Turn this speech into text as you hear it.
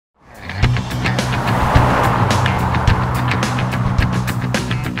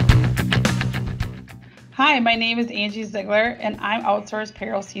Hi, my name is Angie Ziegler, and I'm Outsourced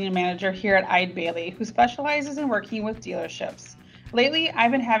Payroll Senior Manager here at Eide, who specializes in working with dealerships. Lately,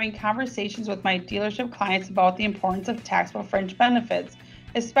 I've been having conversations with my dealership clients about the importance of taxable fringe benefits,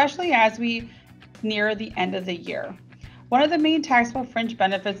 especially as we near the end of the year. One of the main taxable fringe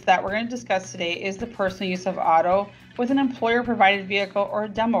benefits that we're going to discuss today is the personal use of auto with an employer-provided vehicle or a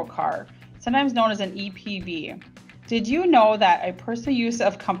demo car, sometimes known as an EPV. Did you know that a personal use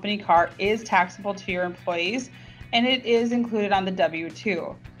of company car is taxable to your employees and it is included on the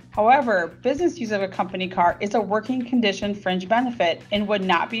W-2? However, business use of a company car is a working condition fringe benefit and would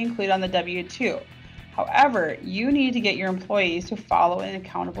not be included on the W-2. However, you need to get your employees to follow an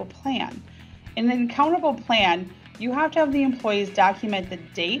accountable plan. In an accountable plan, you have to have the employees document the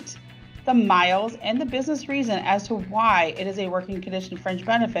date, the miles, and the business reason as to why it is a working condition fringe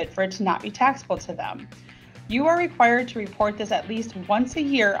benefit for it to not be taxable to them. You are required to report this at least once a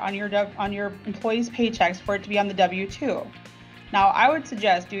year on your employees' paychecks for it to be on the W-2. Now, I would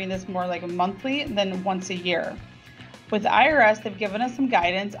suggest doing this more like monthly than once a year. With the IRS, they've given us some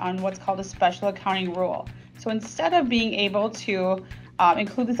guidance on what's called a special accounting rule. So instead of being able to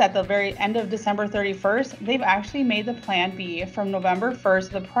include this at the very end of December 31st, they've actually made the plan be from November 1st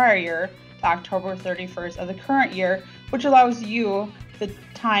of the prior year to October 31st of the current year, which allows you the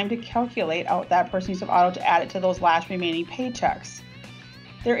time to calculate out that person's use of auto to add it to those last remaining paychecks.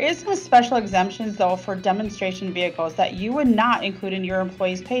 There is some special exemptions though for demonstration vehicles that you would not include in your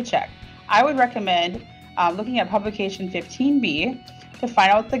employee's paycheck. I would recommend looking at publication 15B to find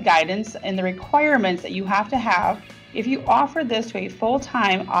out the guidance and the requirements that you have to have if you offer this to a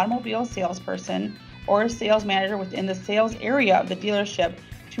full-time automobile salesperson or a sales manager within the sales area of the dealership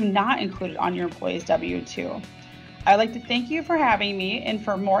to not include it on your employee's W-2. I'd like to thank you for having me, and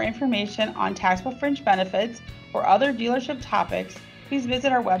for more information on taxable fringe benefits or other dealership topics, please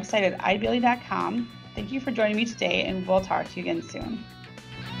visit our website at eidbailey.com. Thank you for joining me today, and we'll talk to you again soon.